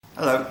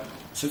Hello.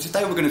 So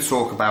today we're going to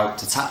talk about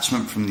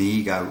detachment from the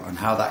ego and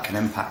how that can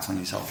impact on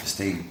your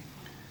self-esteem.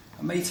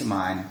 A mate of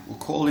mine, we'll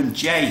call him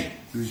Jay,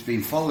 who's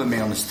been following me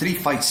on the Street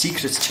Fight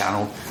Secrets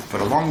channel for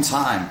a long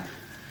time,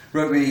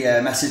 wrote me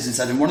a message and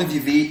said in one of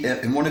your videos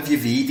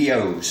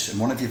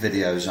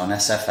on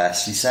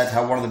SFS, you said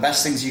how one of the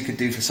best things you could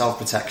do for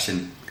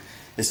self-protection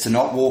is to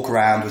not walk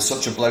around with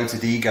such a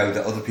bloated ego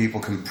that other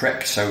people can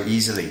prick so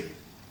easily.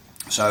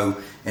 So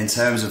in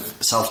terms of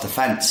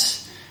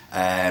self-defense,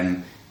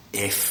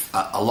 if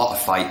a lot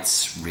of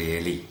fights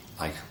really,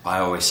 like I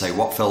always say,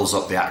 what fills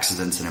up the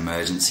accident and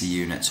emergency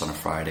units on a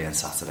Friday and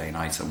Saturday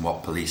night, and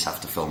what police have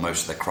to fill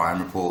most of their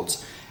crime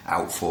reports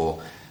out for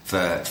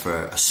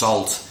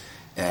assault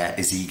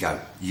is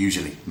ego.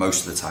 Usually,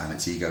 most of the time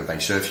it's ego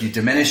based. So if you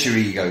diminish your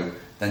ego,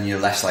 then you're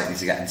less likely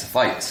to get into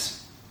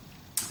fights.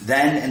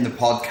 Then in the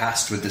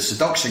podcast with the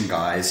seduction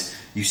guys,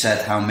 you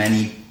said how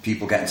many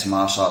people get into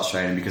martial arts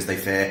training because they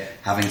fear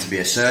having to be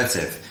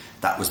assertive.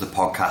 That was the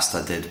podcast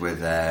I did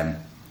with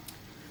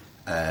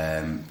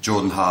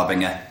Jordan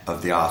Harbinger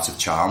of The Art of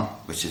Charm,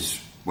 which is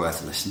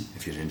worth a listen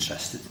if you're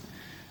interested.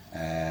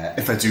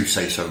 If I do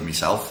say so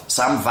myself.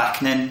 Sam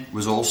Vaknin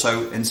was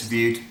also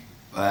interviewed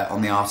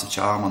on The Art of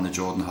Charm on the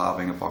Jordan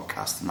Harbinger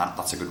podcast, and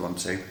that's a good one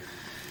too.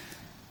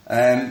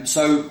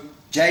 So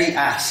Jay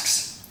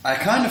asks, I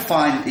kind of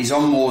find he's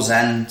on more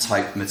Zen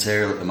type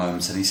material at the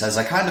moment, and he says,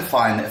 I kind of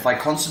find that if I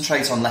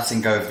concentrate on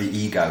letting go of the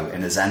ego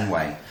in a Zen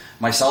way,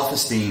 my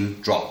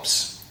self-esteem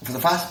drops. For the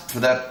past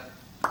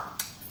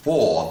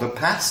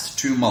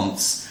 2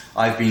 months,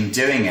 I've been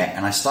doing it,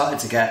 and I started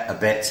to get a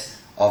bit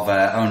of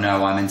a, oh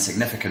no, I'm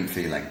insignificant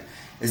feeling.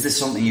 Is this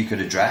something you could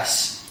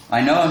address?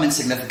 I know I'm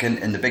insignificant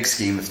in the big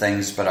scheme of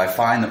things, but I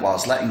find that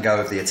whilst letting go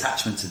of the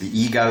attachment to the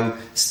ego,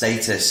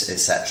 status,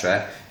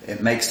 etc.,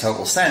 it makes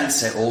total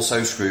sense, it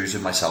also screws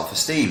with my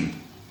self-esteem.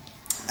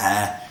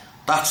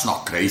 That's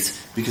not great,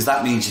 because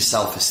that means your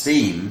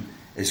self-esteem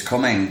is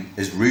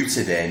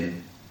rooted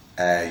in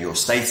your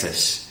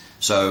status.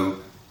 So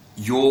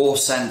your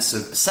sense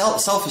of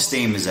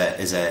self-esteem is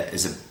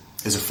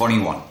a funny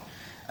one.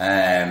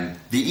 The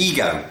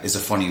ego is a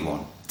funny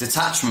one.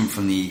 Detachment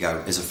from the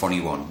ego is a funny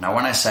one. Now,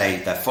 when I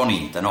say they're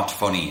funny, they're not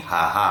funny,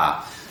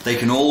 ha. They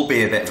can all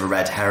be a bit of a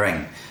red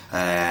herring,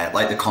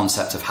 like the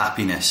concept of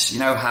happiness. You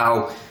know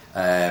how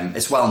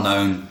it's well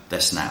known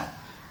this now,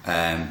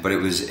 but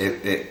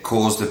it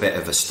caused a bit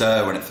of a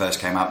stir when it first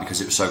came out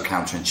because it was so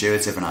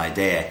counterintuitive an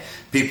idea.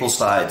 People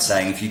started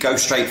saying if you go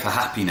straight for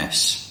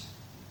happiness,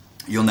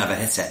 you'll never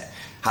hit it.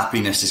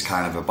 Happiness is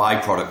kind of a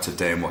byproduct of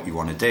doing what you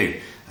want to do.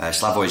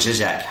 Slavoj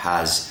Žižek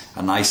has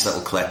a nice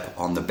little clip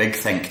on the Big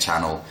Think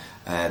channel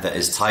that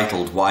is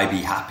titled Why Be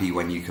Happy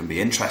When You Can Be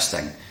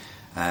Interesting?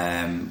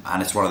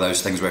 And it's one of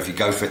those things where if you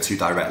go for it too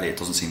directly, it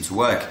doesn't seem to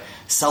work.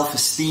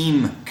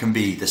 Self-esteem can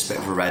be this bit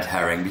of a red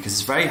herring because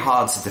it's very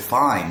hard to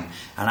define,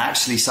 and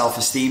actually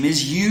self-esteem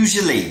is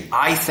usually,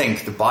 I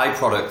think, the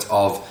byproduct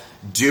of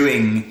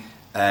doing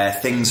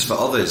things for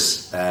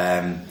others.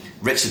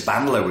 Richard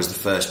Bandler was the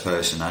first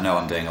person, I know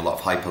I'm doing a lot of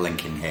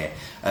hyperlinking here,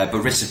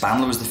 but Richard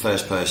Bandler was the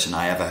first person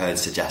I ever heard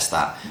suggest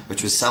that,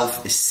 which was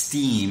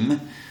self-esteem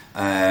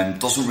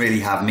doesn't really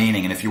have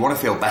meaning, and if you want to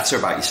feel better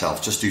about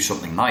yourself, just do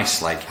something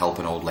nice, like help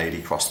an old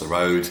lady cross the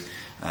road.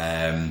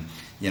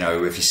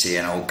 If you see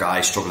an old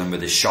guy struggling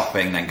with his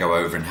shopping, then go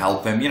over and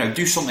help him.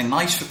 Do something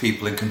nice for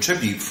people and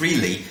contribute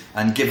freely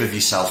and give of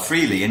yourself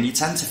freely, and you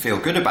tend to feel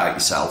good about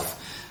yourself.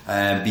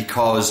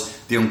 Because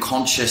the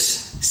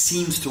unconscious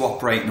seems to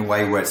operate in a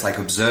way where it's like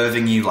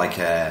observing you like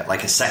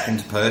a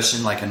second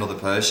person, like another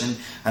person,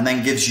 and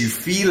then gives you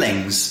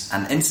feelings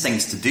and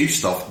instincts to do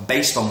stuff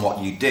based on what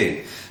you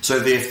do. So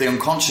if the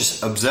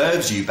unconscious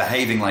observes you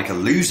behaving like a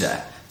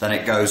loser, then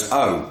it goes,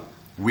 oh,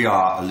 we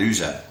are a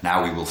loser,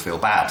 now we will feel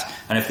bad.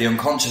 And if the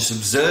unconscious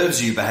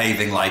observes you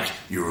behaving like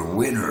you're a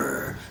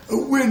winner,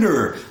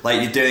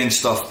 like you're doing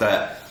stuff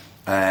that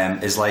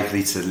is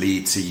likely to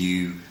lead to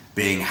you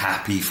being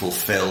happy,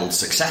 fulfilled,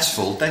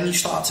 successful, then you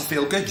start to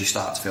feel good, you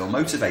start to feel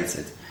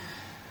motivated.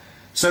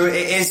 So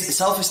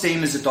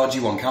self-esteem is a dodgy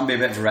one, can be a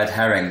bit of a red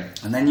herring.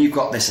 And then you've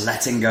got this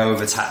letting go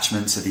of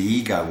attachment to the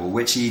ego. Well,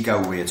 which ego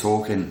are we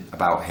talking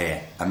about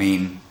here? I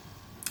mean,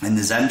 in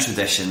the Zen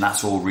tradition,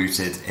 that's all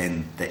rooted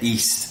in the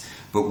East.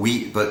 But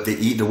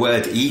the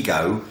word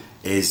ego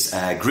is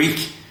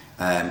Greek,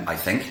 I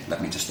think.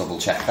 Let me just double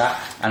check that.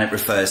 And it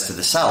refers to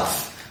the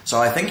self. So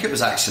I think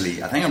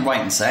I'm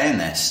right in saying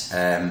this,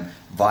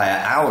 via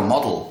our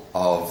model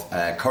of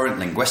current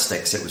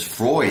linguistics, it was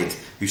Freud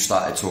who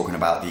started talking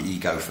about the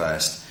ego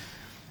first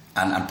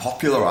and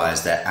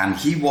popularized it, and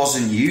he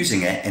wasn't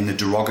using it in the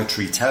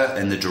derogatory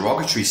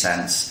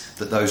sense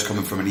that those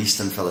coming from an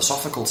Eastern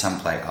philosophical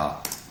template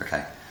are.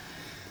 Okay,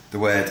 the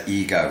word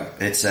ego,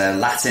 it's a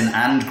Latin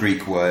and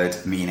Greek word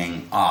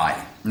meaning I.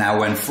 Now,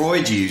 when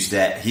Freud used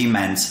it, he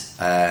meant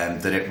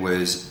that it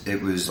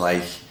was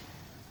like,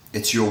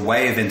 it's your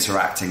way of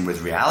interacting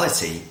with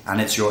reality,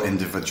 and it's your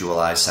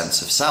individualized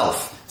sense of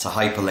self. To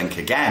hyperlink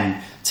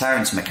again,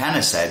 Terence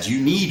McKenna said,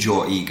 you need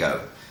your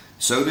ego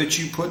so that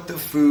you put the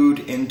food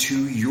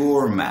into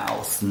your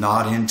mouth,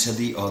 not into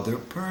the other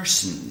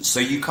person.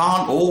 So you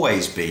can't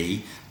always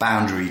be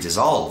boundary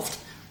dissolved.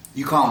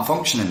 You can't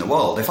function in the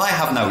world. If I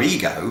have no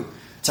ego,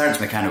 Terence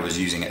McKenna was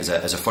using it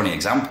as a funny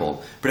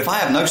example, but if I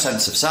have no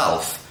sense of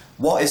self,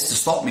 what is to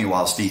stop me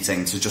whilst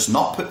eating to just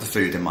not put the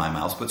food in my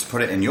mouth, but to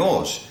put it in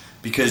yours?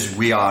 Because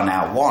we are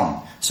now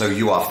one. So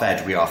you are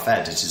fed, we are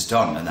fed, it is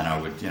done. And then I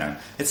would,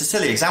 it's a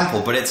silly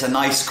example, but it's a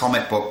nice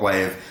comic book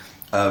way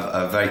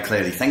of very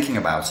clearly thinking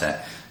about it.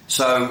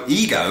 So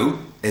ego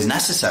is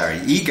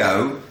necessary.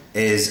 Ego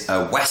is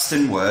a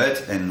Western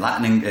word in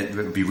Latin. It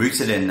would be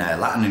rooted in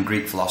Latin and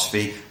Greek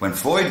philosophy. When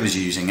Freud was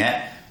using it,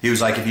 he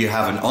was like, if you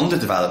have an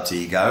underdeveloped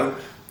ego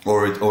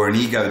or an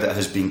ego that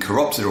has been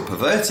corrupted or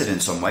perverted in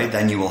some way,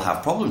 then you will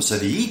have problems. So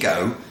the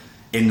ego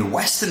in the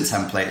Western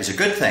template is a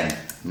good thing.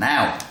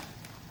 Now,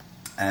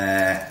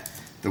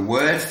 the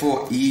word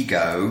for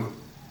ego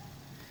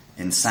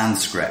in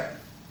Sanskrit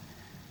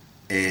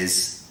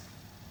is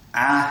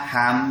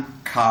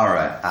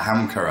ahamkara.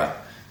 Ahamkara.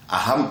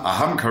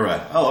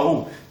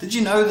 Hello. Did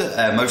you know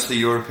that most of the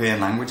European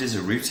languages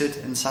are rooted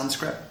in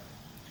Sanskrit?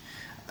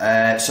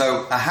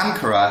 So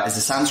ahamkara is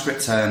a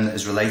Sanskrit term that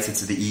is related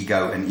to the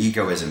ego and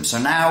egoism. So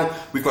now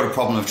we've got a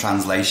problem of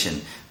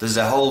translation. There's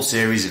a whole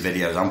series of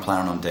videos I'm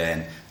planning on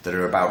doing that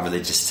are about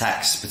religious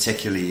texts,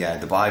 particularly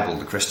the Bible,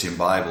 the Christian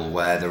Bible,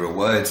 where there are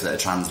words that are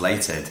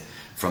translated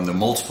from the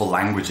multiple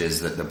languages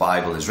that the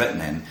Bible is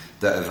written in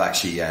that have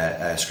actually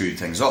screwed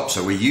things up.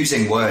 So we're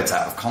using words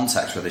out of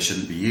context where they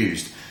shouldn't be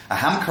used.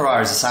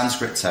 Ahamkara is a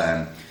Sanskrit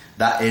term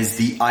that is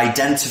the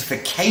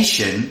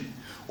identification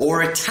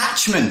or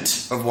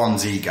attachment of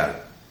one's ego.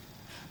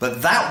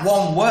 But that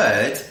one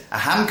word,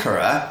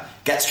 ahamkara,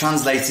 gets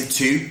translated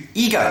to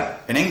ego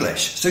in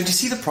English. So do you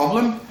see the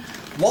problem?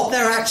 What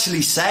they're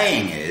actually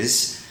saying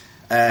is,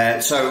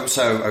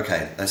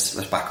 okay, let's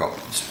back up.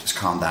 Let's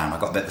calm down. I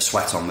got a bit of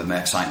sweat on with my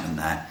excitement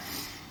there.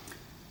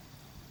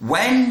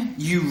 When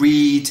you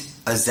read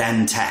a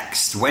Zen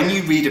text, when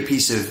you read a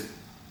piece of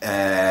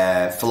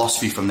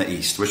philosophy from the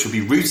East, which will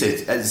be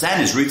rooted,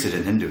 Zen is rooted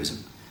in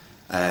Hinduism.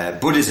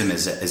 Buddhism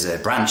is a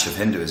branch of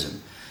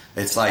Hinduism.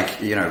 It's like,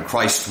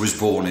 Christ was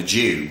born a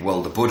Jew.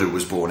 Well, the Buddha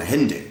was born a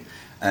Hindu.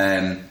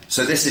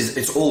 So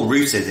it's all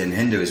rooted in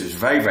Hinduism. It's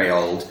very, very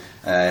old.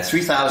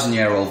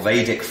 3,000-year-old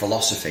Vedic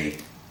philosophy,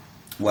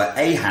 where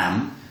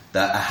aham, the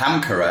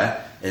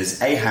ahamkara,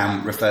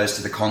 aham refers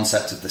to the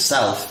concept of the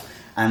self,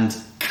 and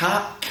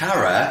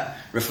kara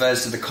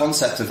refers to the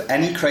concept of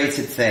any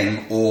created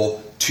thing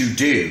or to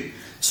do.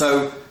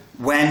 So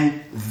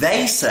when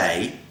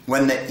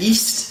the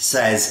East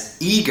says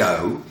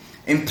ego,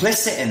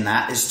 implicit in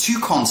that is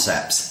two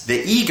concepts,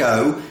 the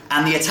ego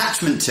and the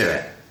attachment to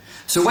it.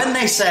 So when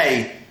they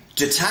say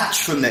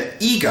detach from the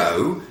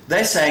ego,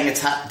 they're saying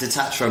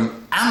detach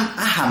from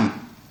ahamkara,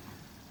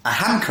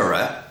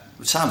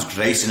 which sounds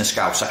great in a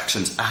Scouse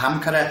accent.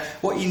 Ahamkara,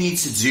 what you need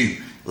to do,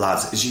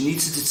 lads, is you need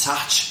to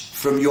detach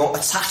from your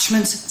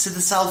attachment to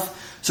the self.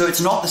 So it's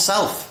not the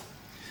self.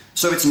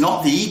 So it's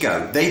not the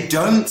ego. They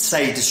don't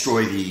say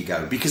destroy the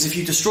ego, because if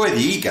you destroy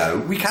the ego,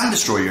 we can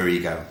destroy your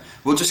ego.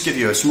 We'll just give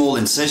you a small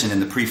incision in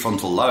the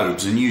prefrontal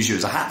lobes and use you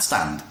as a hat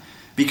stand,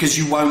 because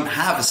you won't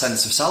have a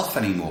sense of self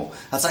anymore.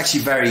 That's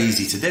actually very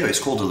easy to do. It's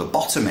called a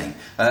lobotomy.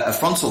 A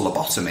frontal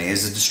lobotomy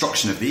is a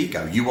destruction of the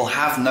ego. You will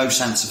have no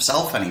sense of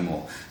self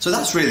anymore. So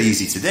that's really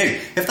easy to do.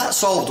 If that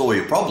solved all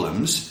your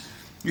problems,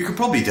 you could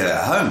probably do it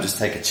at home. Just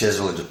take a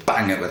chisel and just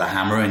bang it with a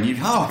hammer and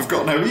I've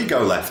got no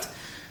ego left.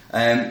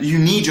 You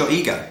need your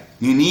ego.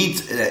 You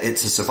need it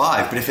to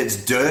survive. But if it's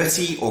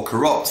dirty or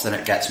corrupt, then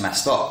it gets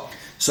messed up.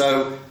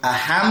 So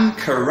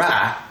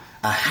ahamkara,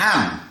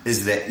 aham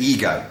is the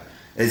ego,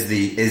 is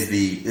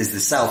the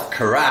self.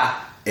 Kara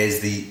is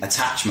the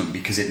attachment,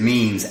 because it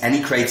means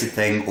any created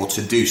thing or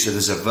to do. So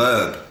there's a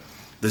verb,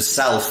 there's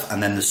self,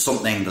 and then there's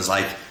something. There's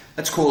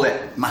let's call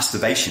it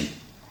masturbation.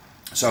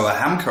 So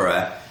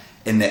ahamkara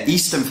in the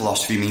Eastern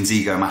philosophy means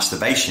ego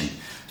masturbation,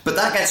 but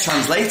that gets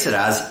translated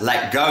as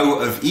let go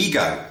of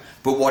ego.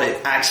 But what it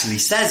actually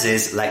says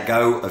is let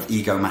go of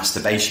ego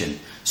masturbation.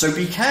 So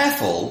be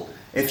careful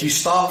if you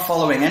start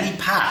following any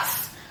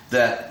path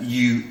that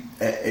you...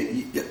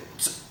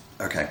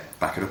 okay,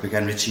 back it up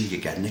again, Richie.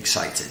 You're getting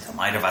excited. I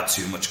might have had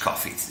too much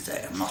coffee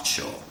today. I'm not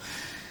sure.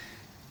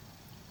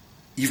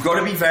 You've got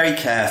to be very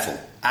careful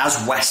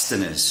as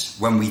Westerners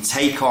when we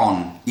take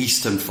on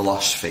Eastern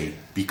philosophy,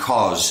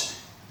 because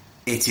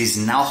it is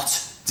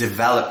not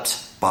developed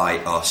by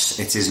us.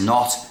 It is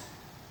not...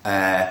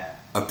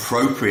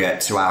 appropriate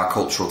to our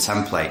cultural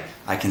template.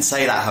 I can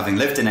say that having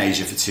lived in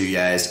Asia for 2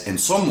 years. In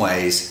some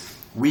ways,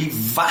 we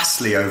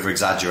vastly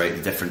over-exaggerate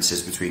the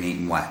differences between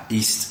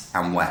East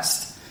and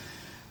West.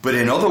 But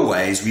in other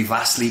ways, we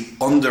vastly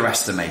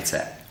underestimate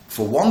it.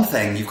 For one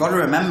thing, you've got to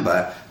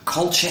remember,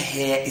 culture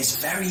here is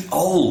very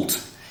old.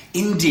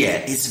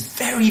 India is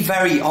very,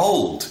 very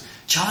old.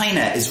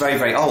 China is very,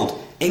 very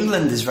old.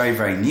 England is very,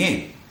 very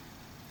new.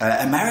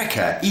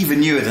 America, even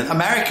newer than...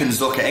 Americans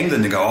look at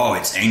England and go, oh,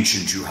 it's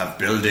ancient, you have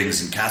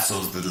buildings and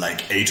castles that are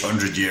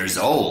 800 years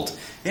old.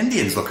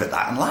 Indians look at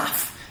that and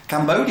laugh.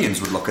 Cambodians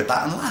would look at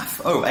that and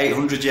laugh. Oh,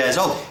 800 years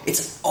old.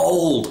 It's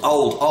old,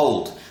 old,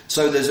 old.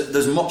 So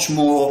there's much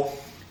more,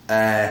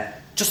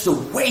 just the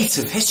weight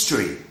of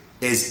history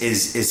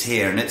is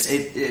here. And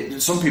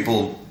some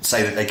people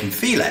say that they can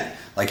feel it.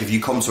 Like if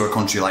you come to a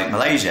country like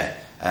Malaysia,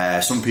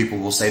 some people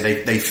will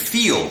say they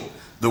feel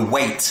the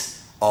weight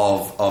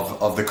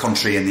of the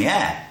country in the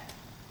air.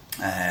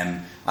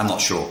 I'm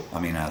not sure. I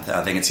mean,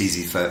 I think it's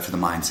easy for the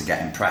mind to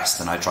get impressed,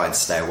 and I try to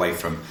stay away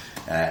from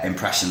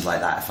impressions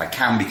like that if I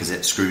can, because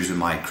it screws with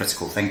my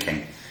critical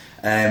thinking.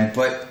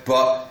 But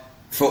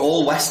for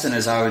all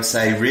Westerners, I would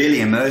say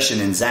really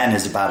immersion in Zen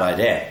is a bad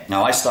idea.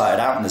 Now, I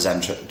started out in the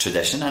Zen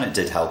tradition, and it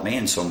did help me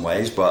in some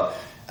ways, but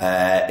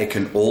it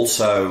can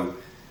also...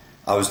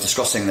 I was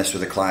discussing this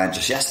with a client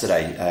just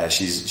yesterday.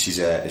 She's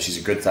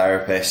a good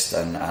therapist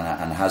and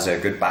has a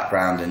good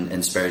background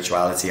in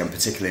spirituality, and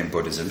particularly in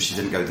Buddhism. She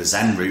didn't go the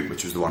Zen route,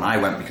 which was the one I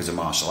went because of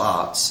martial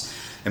arts.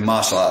 In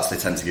martial arts, they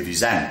tend to give you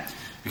Zen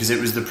because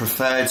it was the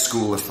preferred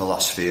school of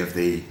philosophy of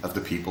the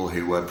people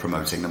who were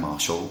promoting the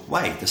martial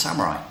way, the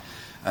samurai.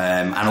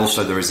 And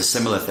also there is a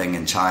similar thing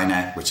in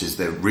China, which is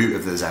the root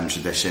of the Zen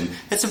tradition.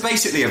 It's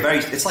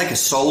it's like a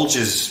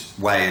soldier's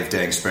way of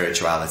doing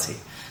spirituality.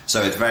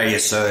 So it's very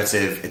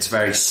assertive, it's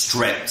very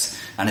stripped,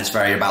 and it's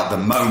very about the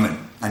moment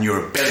and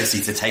your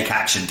ability to take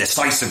action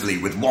decisively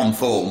with one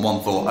thought and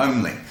one thought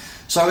only.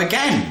 So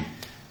again,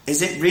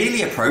 is it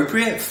really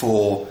appropriate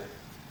for,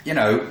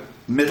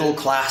 middle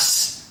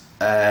class,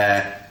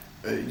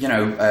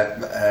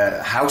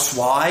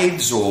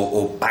 housewives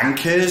or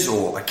bankers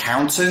or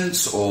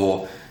accountants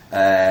or,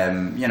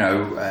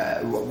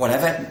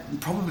 whatever?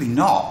 Probably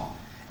not.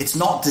 It's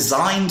not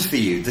designed for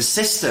you. The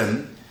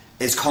system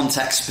is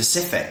context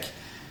specific.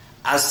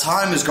 As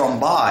time has gone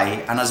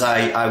by, and as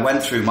I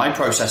went through my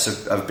process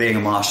of being a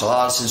martial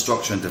arts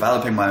instructor and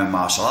developing my own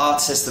martial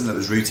arts system that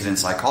was rooted in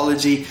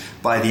psychology,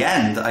 by the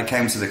end I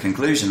came to the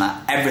conclusion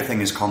that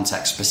everything is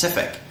context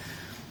specific.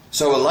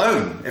 So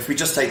alone, if we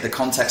just take the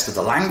context of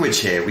the language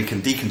here, we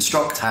can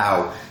deconstruct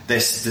how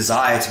this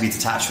desire to be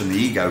detached from the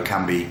ego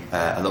can be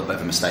a little bit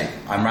of a mistake.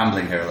 I'm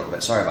rambling here a little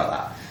bit, sorry about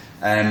that.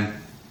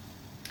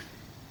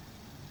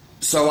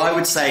 So I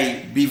would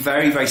say be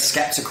very, very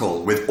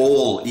skeptical with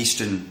all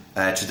Eastern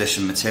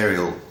tradition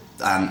material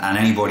and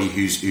anybody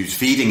who's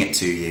feeding it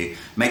to you.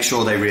 Make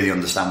sure they really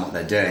understand what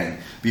they're doing.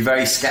 Be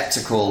very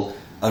skeptical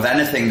of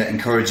anything that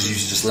encourages you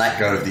to just let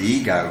go of the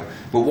ego.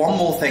 But one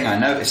more thing I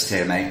noticed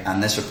here, mate,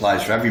 and this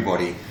applies for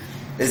everybody,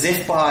 is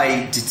if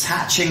by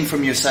detaching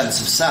from your sense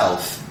of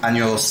self and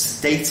your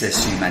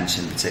status, you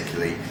mentioned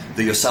particularly,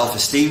 that your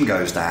self-esteem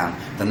goes down,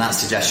 then that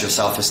suggests your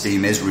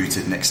self-esteem is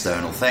rooted in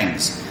external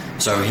things.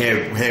 So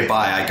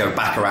hereby I go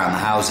back around the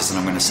houses and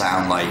I'm going to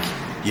sound like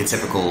your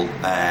typical...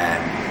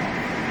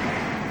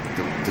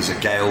 there's a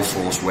gale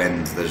force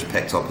wind that has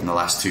picked up in the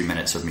last 2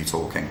 minutes of me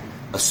talking.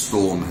 A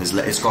storm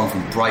it's gone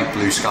from bright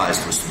blue skies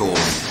to a storm.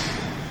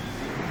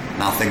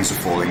 Now things are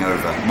falling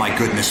over. My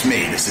goodness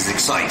me, this is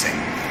exciting.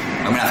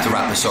 I'm going to have to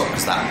wrap this up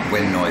because that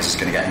wind noise is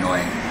going to get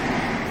annoying.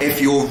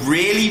 If you're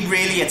really,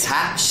 really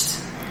attached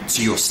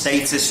to your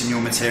status and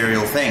your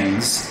material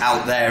things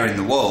out there in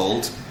the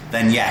world,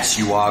 then yes,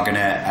 you are going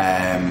to,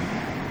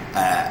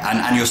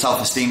 and your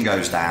self-esteem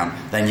goes down,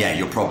 then yeah,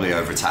 you're probably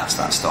over-attached to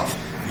that stuff.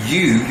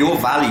 Your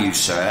value,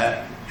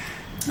 sir,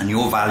 and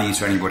your value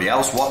to anybody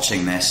else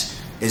watching this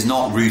is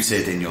not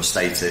rooted in your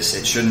status.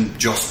 It shouldn't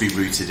just be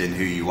rooted in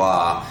who you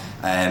are.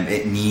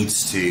 It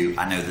needs to,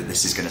 I know that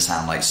this is going to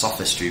sound like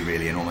sophistry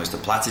really and almost a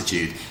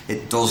platitude,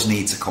 it does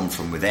need to come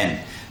from within.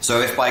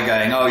 So if by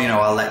going,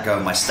 I'll let go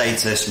of my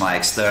status, my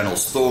external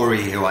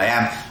story, who I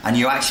am, and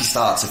you actually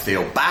start to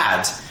feel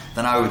bad,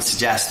 then I would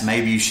suggest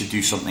maybe you should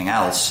do something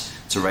else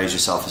to raise your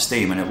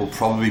self-esteem, and it will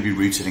probably be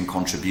rooted in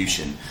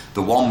contribution.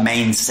 The one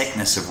main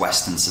sickness of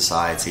Western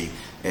society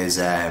is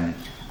an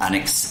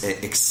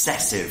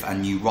excessive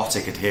and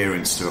neurotic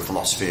adherence to a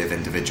philosophy of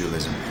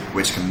individualism,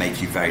 which can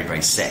make you very,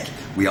 very sick.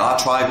 We are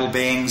tribal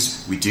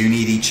beings, we do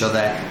need each other,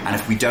 and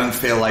if we don't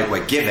feel like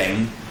we're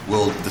giving,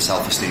 the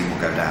self-esteem will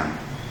go down.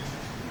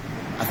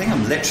 I think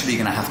I'm literally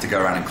going to have to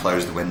go around and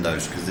close the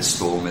windows because this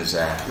storm is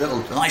a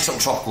nice little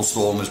tropical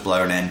storm has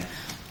blown in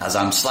as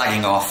I'm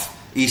slagging off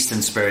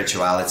Eastern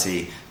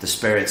spirituality. The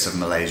spirits of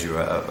Malaysia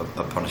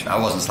are punishment.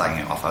 I wasn't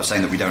slagging it off, I was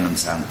saying that we don't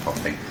understand the proper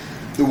thing.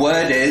 The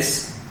word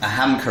is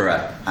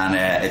ahamkara, and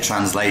it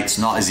translates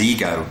not as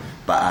ego,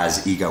 but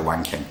as ego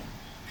wanking.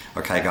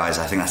 Okay, guys,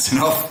 I think that's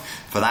enough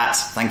for that.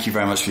 Thank you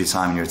very much for your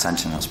time and your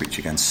attention. I'll speak to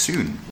you again soon.